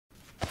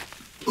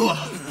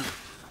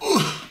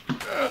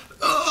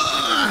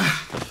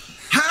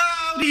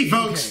Howdy,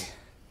 folks. Okay.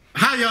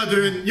 How y'all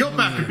doing? You're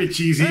back with Big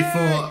CheeZ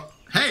for...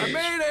 Hey. I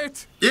made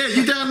it. Yeah,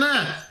 you down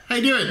there. How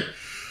you doing?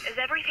 Is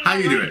everything How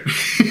you doing?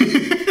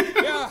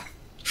 Yeah.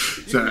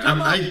 So,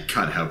 I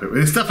can't help it.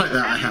 With stuff like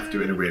that, I have to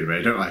do it in a weird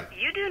way, don't I?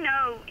 You do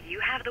know you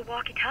have the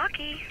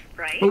walkie-talkie,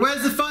 right? But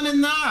where's the fun in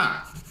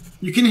that?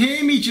 You can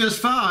hear me just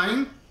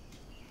fine.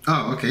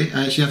 Oh, okay.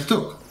 I actually have to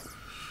talk.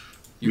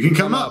 You can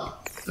come up.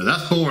 So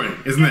that's boring,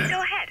 isn't it?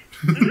 Go ahead.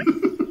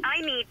 Mm-hmm.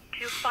 I need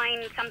to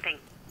find something.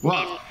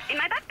 What? In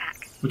my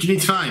backpack. What do you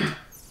need to find?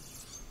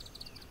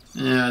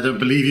 Yeah, I don't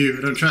believe you.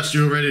 I don't trust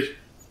you already.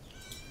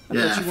 I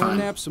bet you want to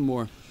nap some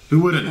more. Who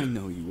wouldn't? I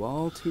know you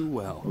all too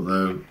well.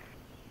 Although,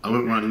 I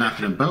wouldn't want to nap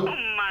in a boat. Oh,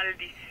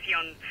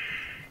 maldición.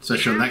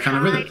 Especially on that kind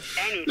of rhythm.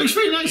 Looks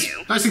pretty nice.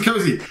 Nice and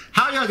cozy.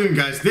 How y'all doing,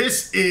 guys?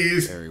 This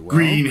is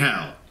Green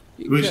Hell.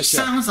 Which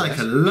sounds like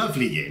a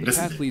lovely game,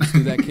 doesn't it? The path leads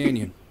through that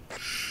canyon.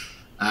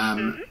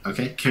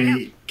 Okay, can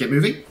we get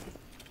moving?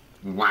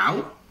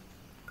 Wow.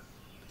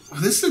 Oh,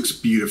 this looks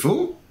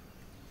beautiful.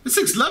 This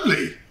looks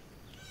lovely.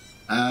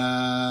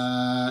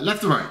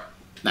 Left or right?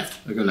 Left.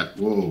 I'll go left.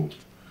 Whoa.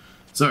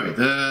 Sorry,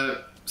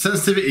 the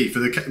sensitivity for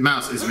the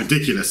mouse is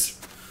ridiculous.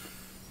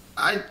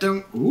 I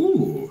don't...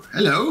 Ooh,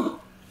 hello.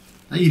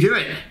 How you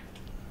doing?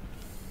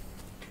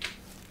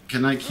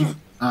 Can I keep...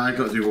 I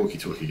got to do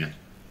walkie-talkie again.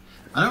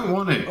 I don't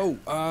want to.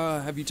 Oh,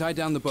 have you tied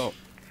down the boat?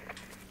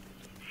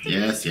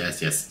 Yes.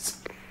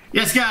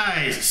 Yes,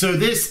 guys! So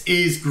this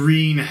is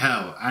Green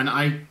Hell, and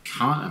I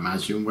can't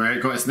imagine where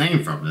it got its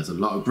name from. There's a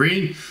lot of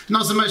green,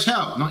 not so much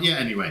hell. Not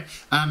yet, anyway.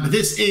 But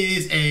this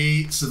is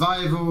a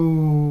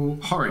survival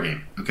horror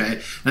game, okay?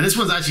 Now, this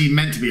one's actually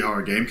meant to be a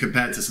horror game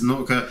compared to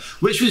Subnautica,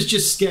 which was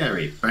just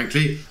scary,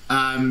 frankly.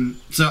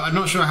 So I'm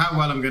not sure how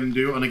well I'm going to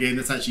do on a game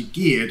that's actually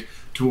geared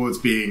towards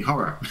being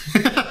horror.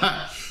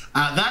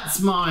 That's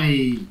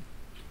my...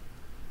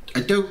 I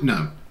don't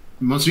know.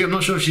 I'm not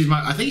sure if she's my...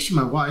 I think she's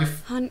my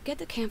wife. Hon, get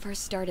the campfire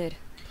started,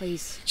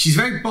 please. She's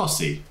very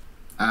bossy.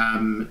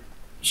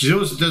 She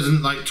also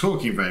doesn't like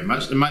talking very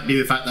much. It might be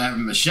the fact that I have a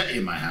machete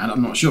in my hand.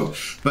 I'm not sure.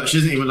 But she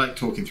doesn't even like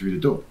talking through the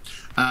door.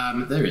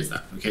 There is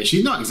that. Okay,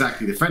 she's not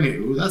exactly the friendly...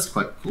 Ooh, that's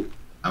quite cool.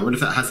 I wonder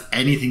if that has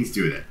anything to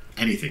do with it.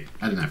 Anything.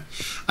 I don't know.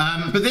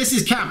 But this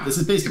is camp. This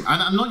is base camp.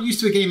 And I'm not used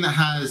to a game that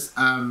has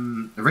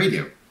a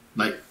radio.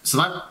 Like,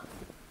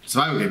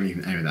 survival game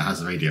even anyway that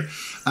has a radio,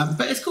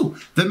 but it's cool.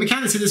 The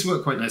mechanics of this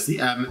work quite nicely.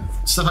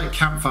 Stuff like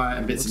campfire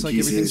and bits and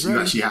pieces you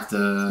actually have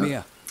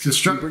to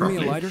construct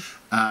properly.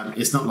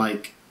 It's not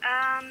like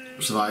Ark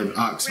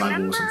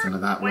Survival or something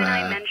like that when where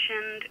I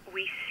mentioned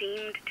we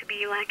seemed to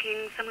be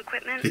lacking some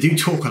equipment. They do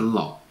talk a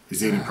lot. Is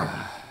the only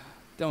problem.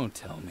 Don't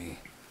tell me.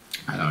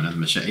 I know, another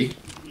machete.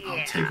 Yeah,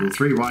 I'll take all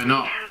three. Why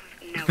not?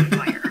 I have no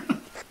fire.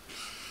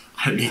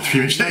 I don't need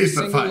 3 machetes,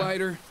 but fine.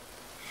 Lighter,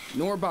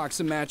 nor box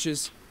of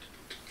matches.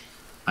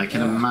 I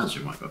can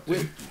imagine what I got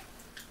to do.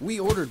 We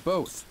ordered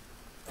both.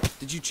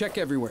 Did you check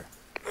everywhere?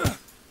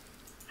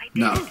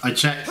 No, I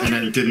checked and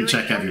then didn't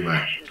check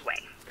everywhere.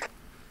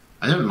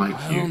 I don't like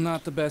you. Well,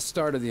 not the best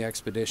start of the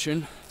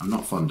expedition. I'm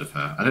not fond of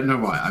her. I don't know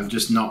why. I'm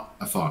just not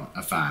a fan.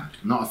 I'm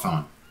not a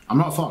fan. I'm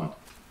not fond.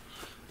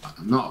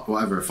 I'm not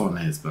whatever a fond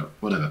is, but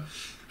whatever.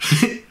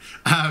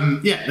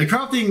 Yeah, the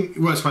crafting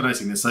works quite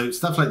nicely in this. So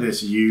stuff like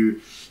this,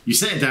 you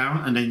set it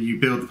down and then you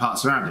build the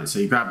parts around it. So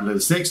you grab a load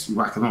of sticks, you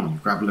whack them on. You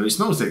grab a load of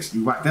small sticks,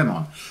 you whack them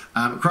on.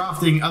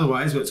 Crafting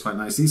otherwise works quite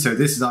nicely. So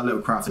this is our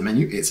little crafting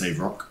menu. It's a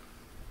rock.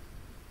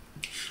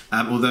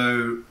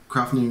 Although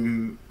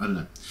crafting, I don't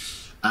know.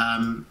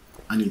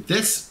 I need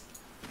this.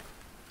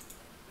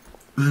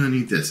 And I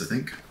need this, I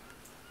think.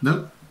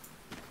 Nope.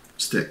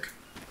 Stick.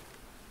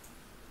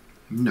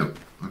 Nope.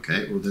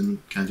 Okay, well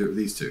then can I do it with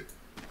these two?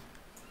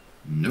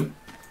 Nope.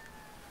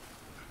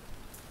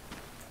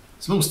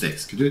 Small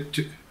sticks. Could do it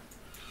too.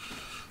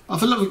 Oh,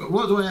 for love of God,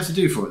 what do I have to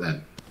do for it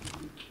then?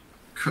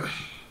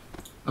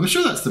 I'm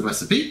sure that's the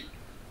recipe.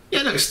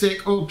 Yeah, look,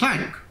 stick or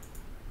plank.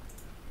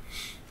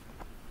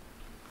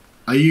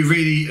 Are you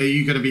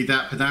going to be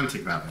that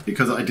pedantic about it?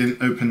 Because I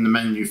didn't open the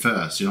menu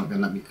first, you're not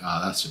going to let me...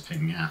 Ah, that's just a pain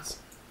in the ass.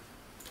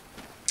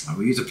 I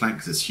will use a plank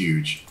because it's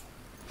huge.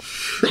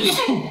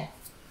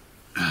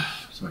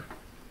 Sorry.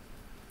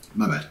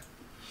 My bad.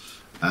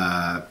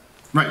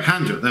 Right,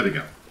 hand drill, there we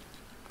go.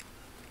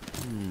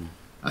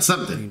 That's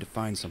something. I need to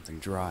find something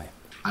dry.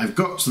 I've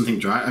got something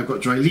dry. I've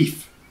got dry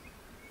leaf.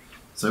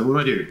 So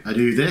what do? I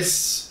do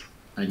this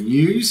and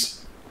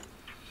use.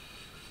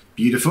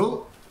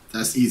 Beautiful.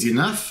 That's easy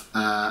enough.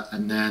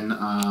 And then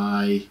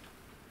I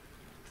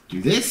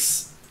do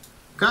this.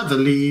 Grab the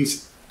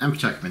leaves and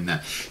chuck them in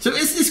there. So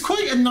it's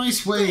quite a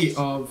nice way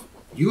of...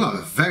 You are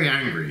very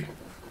angry.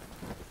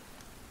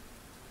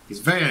 He's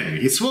very angry.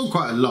 He's swallowed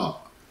quite a lot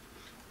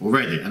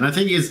already, and I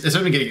think it's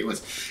only getting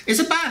worse. It's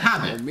a bad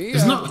habit.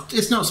 It's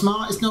not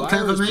smart. It's not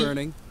clever, mate.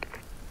 Burning.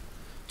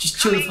 Just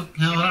chill the fuck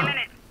hell out.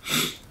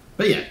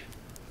 But yeah.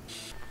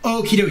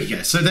 Okie dokie,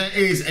 guys. So there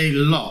is a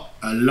lot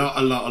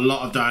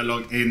of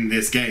dialogue in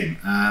this game.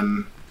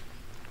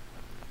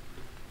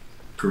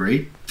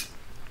 Great.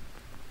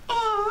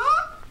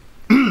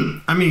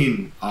 I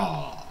mean,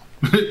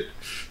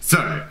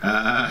 sorry.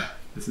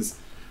 This is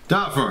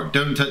Dark Frog.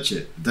 Don't touch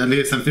it. The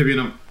deadliest amphibian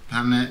on the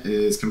planet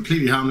is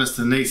completely harmless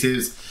to the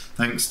natives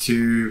thanks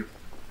to,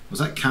 was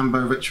that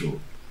Cambo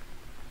ritual?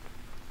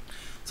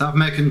 South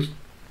American,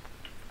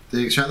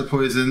 they extract the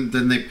poison,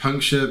 then they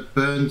puncture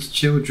burned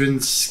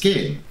children's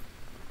skin.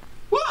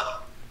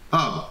 What?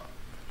 Oh,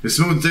 with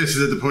small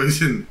doses of the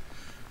poison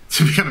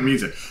to become immune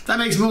to it. That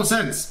makes more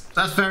sense.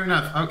 That's fair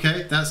enough.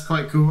 Okay, that's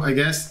quite cool, I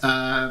guess.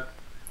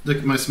 Look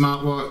at my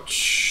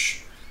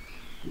smartwatch.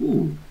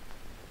 Ooh,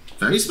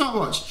 very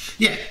smartwatch.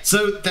 Yeah,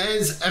 so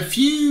there's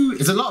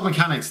a lot of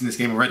mechanics in this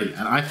game already,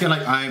 and I feel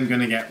like I'm going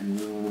to get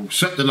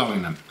swept along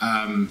in them.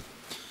 I'm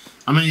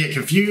going to get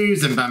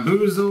confused and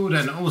bamboozled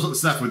and all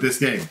sorts of stuff with this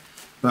game.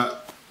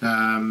 But,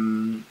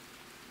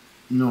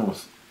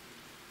 north.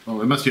 Oh,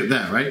 it must be up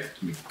there, right?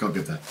 We've got to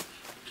get there.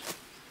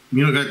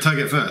 You're not going to tug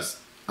it first.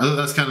 I thought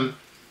that's kind of...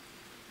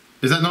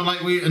 Is that not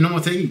like a normal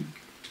thing?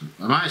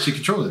 Am I actually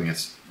controlling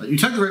this? Like, you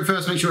tug the rope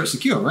first, make sure it's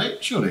secure,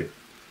 right? Surely.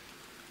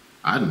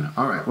 I don't know.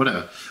 Alright,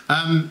 whatever.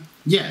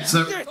 Yeah,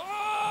 so...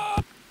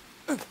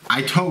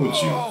 I told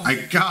you.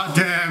 I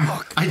goddamn...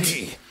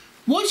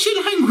 What's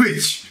your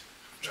language?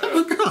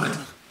 Oh, God.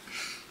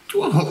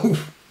 Whoa.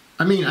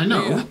 I mean, I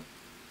know. Yeah.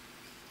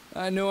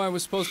 I know I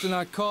was supposed to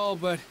not call,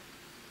 but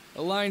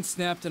a line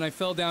snapped and I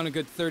fell down a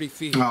good 30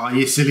 feet. Oh,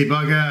 you silly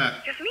bugger.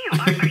 Just me.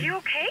 Are you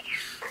okay?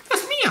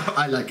 That's me.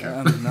 I like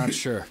her. I'm not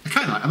sure. I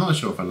kind of like. I'm not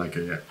sure if I like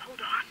her yet.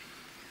 Hold on.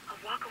 I'll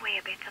walk away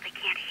a bit so they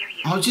can't hear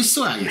you. Oh, just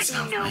sort out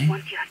yourself, Let me know mate.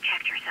 once you have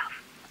checked yourself.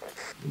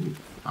 Ooh,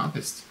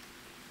 harvest.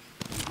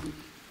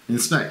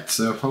 Inspect.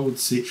 So hold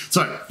C.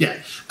 Sorry.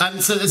 Yeah.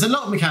 So there's a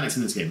lot of mechanics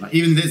in this game. Like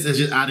even this, there's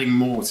just adding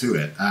more to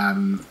it.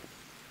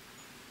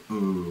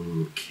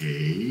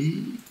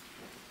 Okay.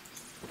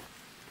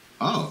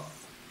 Oh,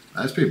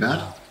 that's pretty bad.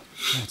 Wow,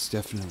 that's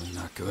definitely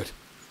not good.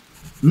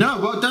 No,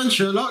 well done,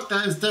 Sherlock.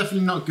 That is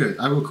definitely not good.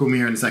 I will call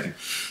Mia in a second.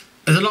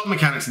 There's a lot of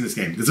mechanics in this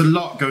game. There's a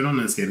lot going on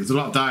in this game. There's a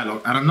lot of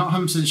dialogue. And I'm not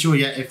 100% sure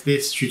yet if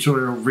this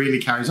tutorial really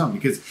carries on.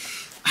 Because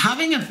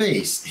having a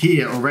base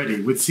here already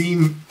would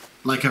seem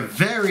like a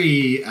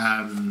very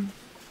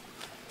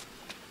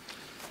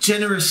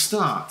generous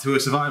start to a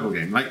survival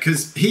game. Like,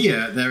 because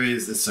here there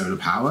is the solar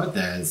power.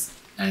 There's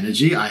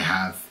energy. I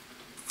have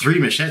 3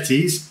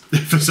 machetes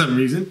for some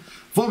reason.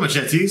 4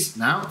 machetes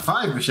now.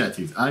 5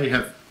 machetes. I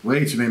have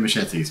way too many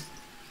machetes.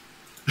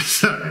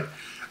 So,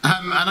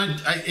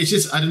 and it's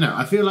just, I don't know.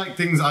 I feel like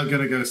things are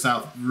going to go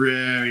south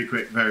very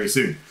quick, very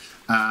soon.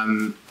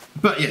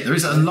 But yeah, there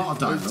is a lot of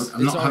dialogue.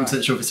 I'm not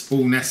 100% sure if it's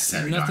all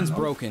necessary. Nothing's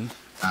dialogue. broken.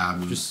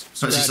 But it's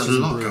just a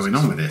lot going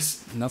on with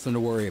this. Nothing to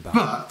worry about.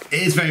 But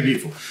it is very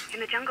beautiful.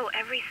 In the jungle,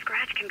 every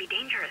scratch can be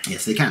dangerous.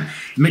 Yes, they can.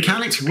 The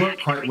mechanics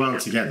work quite well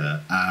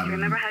together.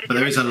 But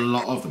there is a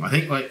lot of them. I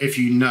think like if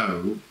you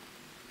know...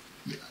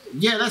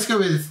 Yeah, let's go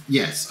with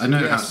yes. I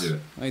know how to do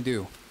it. I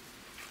do.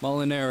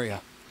 Mullenaria.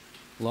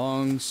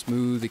 Long,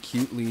 smooth,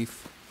 acute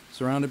leaf,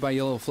 surrounded by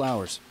yellow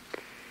flowers.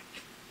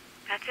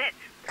 That's it.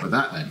 With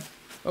that then.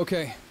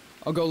 Okay,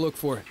 I'll go look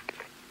for it.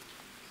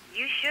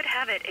 You should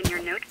have it in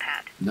your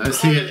notepad. No,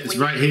 it's here. It's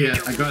right here.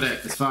 I got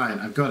it. It's fine.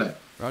 I've got it.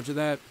 Roger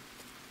that.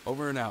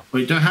 Over and out.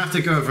 Well, you don't have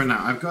to go over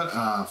now. I've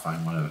got...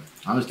 fine, whatever.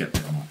 I'll just get a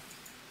bit more.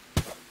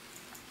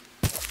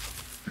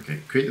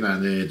 Okay, create the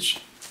bandage.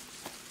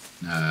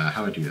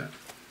 How do I do that?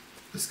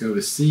 Let's go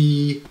with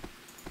C.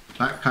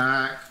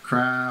 Backpack.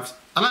 Craft.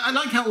 I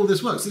like how all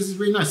this works. This is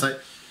really nice. Like,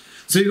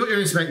 so you've got your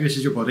inspect, which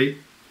is your body.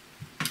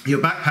 Your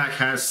backpack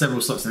has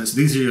several slots in it. So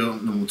these are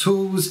your normal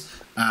tools.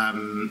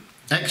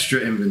 Extra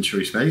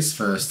inventory space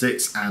for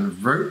sticks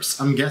and ropes,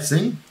 I'm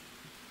guessing.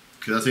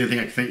 Because that's the only thing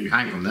I can think you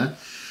hang on there.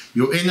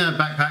 Your inner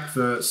backpack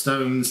for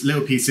stones,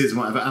 little pieces and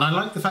whatever. And I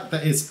like the fact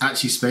that it's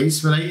actually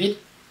space related,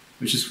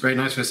 which is very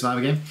nice for a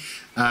survival game.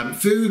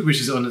 Food, which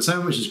is on its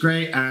own, which is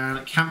great.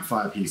 And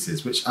campfire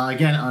pieces, which are,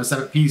 again, are a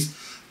separate piece.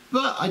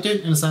 But I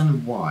don't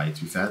understand why,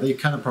 to be fair. They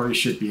kind of probably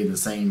should be in the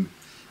same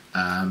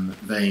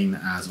vein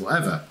as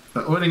whatever.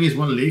 But all I need is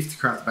 1 leaf to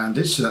craft the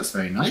bandage, so that's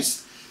very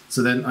nice.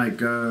 So then I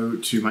go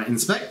to my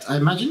inspect, I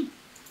imagine.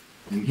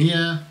 In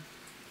here,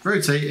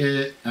 rotate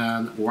it,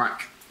 and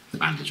whack the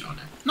bandage on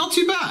it. Not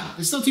too bad.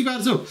 It's not too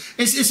bad at all.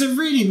 It's a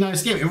really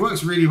nice game. It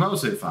works really well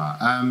so far.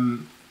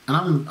 And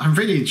I'm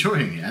really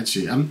enjoying it,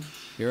 actually.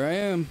 Here I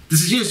am.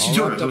 This is just a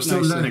tutorial. I'm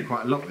still nicely. learning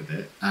quite a lot with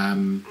it.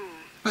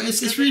 But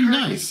it's really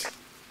nice.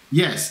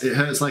 Yes, it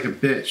hurts like a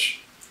bitch.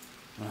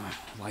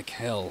 Like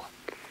hell.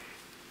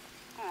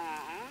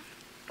 Aww.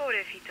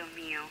 Pobrecito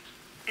mío.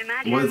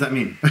 Imagine What does that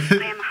mean? I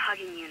am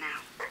hugging you now.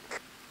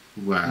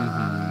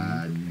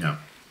 Well, no.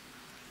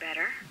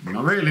 Better?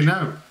 Not really,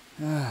 no.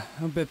 A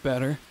bit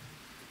better.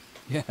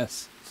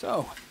 Yes.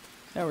 So,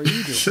 how are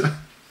you doing? No.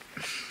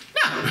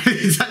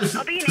 That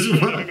I'll be doesn't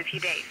initiated work. in a few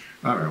days.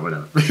 Alright,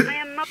 whatever. I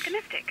am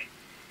optimistic.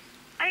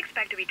 I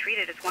expect to be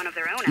treated as one of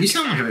their own. You after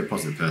sound like a that. very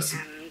positive person.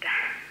 And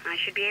I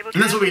should be able to...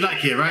 And that's what we help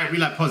like here, right? We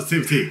like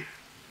positivity.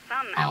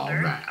 Some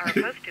elders right. are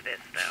opposed to this,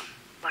 though.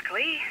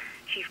 Luckily,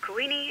 Chief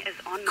Kuini is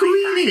on my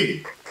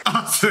Queenie!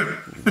 Awesome!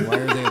 Why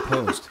are they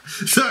opposed?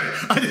 Sorry,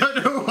 I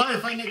don't know why I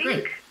find it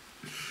great.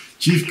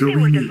 Chief I think they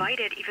were Garrini.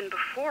 divided even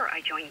before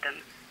I joined them.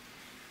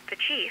 The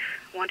chief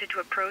wanted to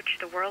approach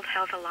the World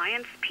Health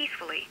Alliance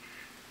peacefully,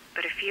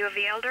 but a few of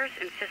the elders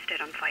insisted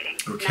on fighting.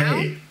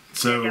 Okay, Now,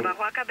 so the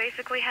Yabahuaca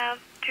basically have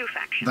two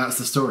factions. that's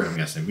the story, I'm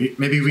guessing.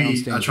 Maybe we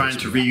Sounds are trying dangerous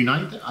to to me.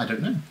 reunite it? I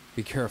don't know.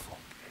 Be careful.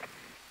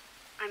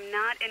 I'm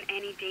not in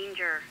any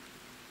danger.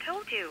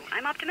 Told you,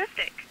 I'm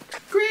optimistic.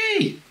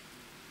 Great!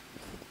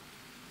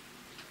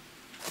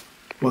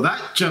 Well,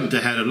 that jumped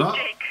ahead a lot.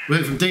 Jake,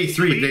 Went from day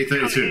 3 to day please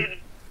come 32. in.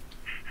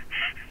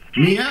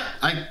 Mia,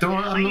 I'm I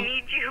not...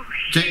 need you.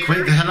 Jake,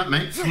 wake the hell up,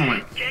 mate. Come on,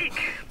 mate. Jake,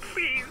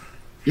 please,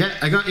 Yeah,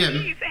 I got you.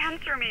 please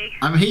answer me.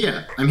 I'm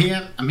here,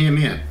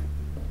 Mia.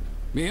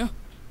 Mia?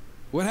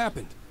 What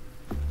happened?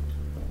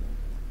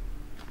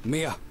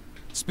 Mia,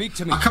 speak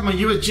to me. Oh, come on,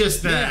 you were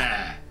just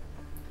there.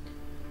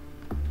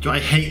 Do I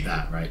hate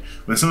that, right?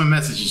 When someone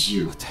messages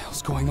you What the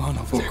hell's going on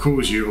over or there?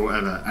 calls you or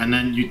whatever, and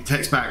then you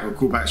text back or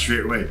call back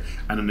straight away,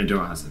 and then they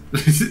don't answer.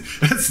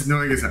 That's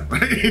annoying as hell,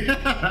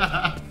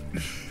 right?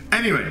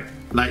 Anyway,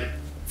 like,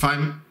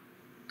 fine.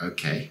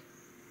 Okay.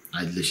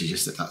 I literally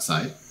just stepped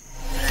outside.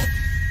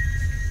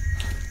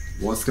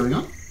 What's going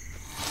on?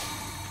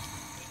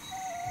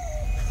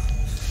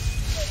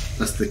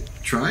 That's the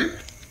tribe?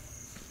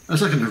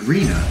 That's like an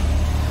arena.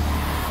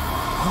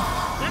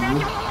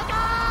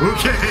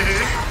 Okay.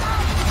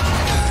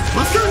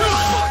 What's going on?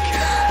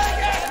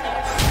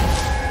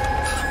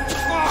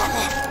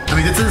 I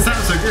mean, it doesn't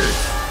sound so good.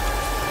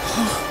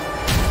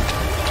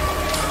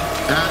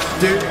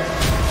 Dude.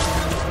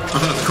 I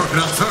thought it was a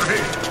crocodile, sorry.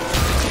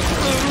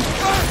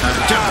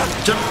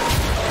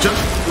 Jump.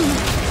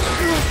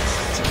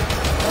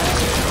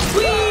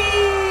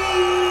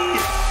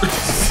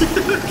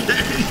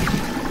 Okay.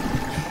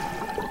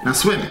 Now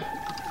swim.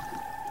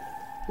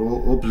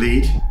 Or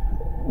bleed.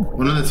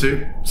 One of the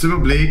two. Swim or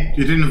bleed.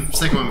 You're doing the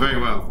second one very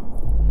well.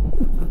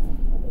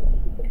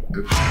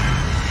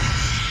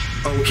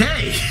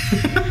 Okay.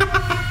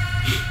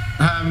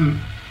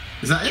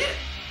 Is that it?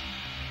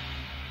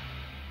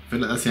 I feel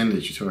like that's the end of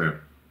the tutorial.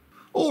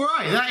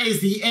 Alright, that is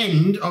the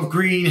end of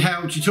Green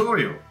Hell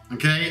tutorial.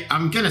 Okay,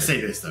 I'm gonna say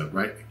this though,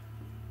 right?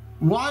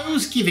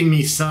 Whilst giving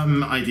me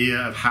some idea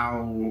of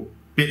how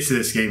bits of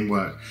this game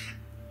work,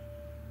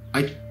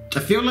 I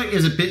feel like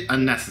it's a bit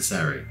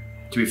unnecessary,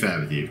 to be fair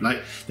with you.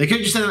 Like, they could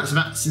have just done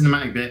that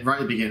cinematic bit right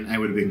at the beginning and it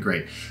would have been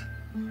great.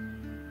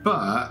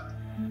 But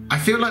I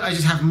feel like I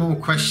just have more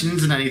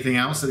questions than anything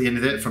else at the end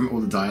of it from all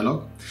the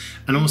dialogue.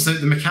 And also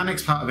the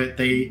mechanics part of it,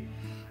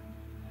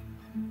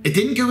 it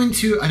didn't go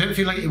into, I don't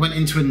feel like it went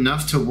into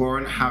enough to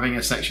warrant having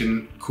a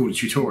section called a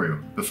tutorial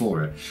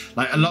before it.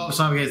 Like a lot of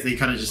cyber games, they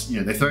kind of just, you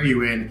know, they throw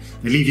you in,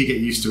 they leave you get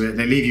used to it,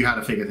 they leave you how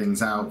to figure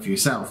things out for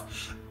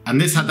yourself. And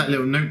this had that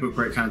little notebook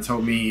where it kind of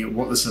told me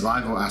what the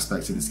survival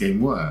aspects of this game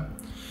were.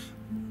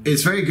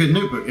 It's a very good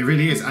notebook, it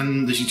really is,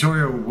 and the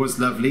tutorial was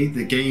lovely.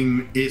 The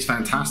game is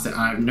fantastic,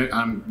 and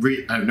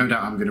I have no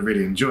doubt I'm going to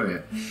really enjoy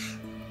it.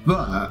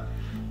 But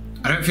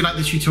I don't feel like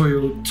the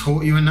tutorial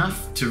taught you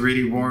enough to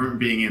really warrant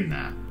being in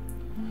there.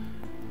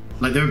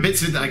 Like, there were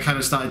bits of it that I kind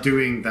of started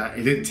doing that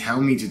it didn't tell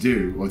me to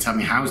do or tell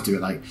me how to do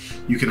it. Like,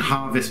 you can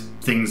harvest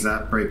things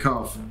that break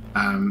off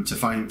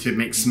to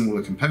make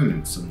smaller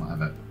components and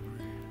whatever.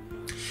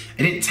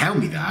 It didn't tell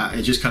me that.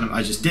 It just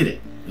I just did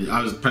it.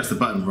 I pressed the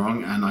button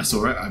wrong and I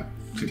saw it. I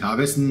clicked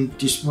harvest and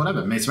just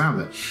whatever, mess around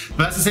with it.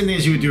 But that's the same thing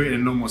as you would do it in a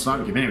normal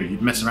survival game anyway.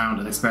 You'd mess around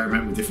and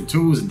experiment with different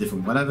tools and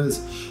different whatevers.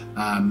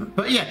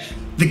 But yeah,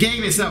 the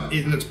game itself,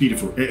 it looks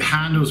beautiful. It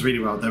handles really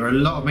well. There are a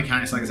lot of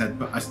mechanics, like I said,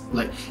 but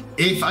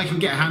if I can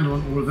get a handle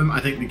on all of them, I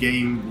think the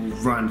game will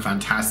run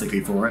fantastically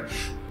for it.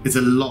 There's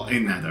a lot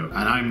in there though,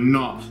 and I'm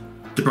not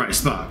the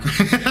brightest spark.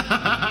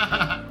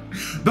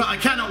 But I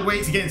cannot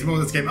wait to get into more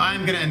of this game. I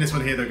am going to end this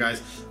one here though,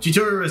 guys.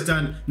 Tutorial is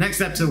done. Next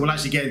episode, we'll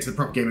actually get into the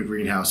proper game of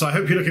Green Hell. So I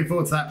hope you're looking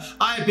forward to that.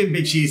 I have been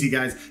Big CheeZ,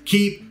 guys.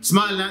 Keep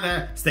smiling out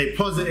there. Stay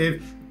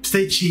positive.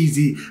 Stay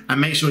cheesy. And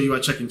make sure you are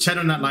checking cheddar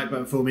on that like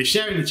button for me,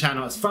 sharing the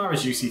channel as far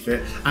as you see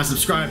fit, and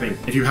subscribing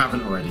if you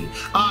haven't already.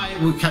 I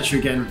will catch you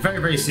again very,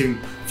 very soon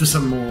for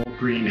some more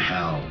Green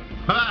Hell.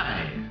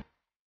 Bye!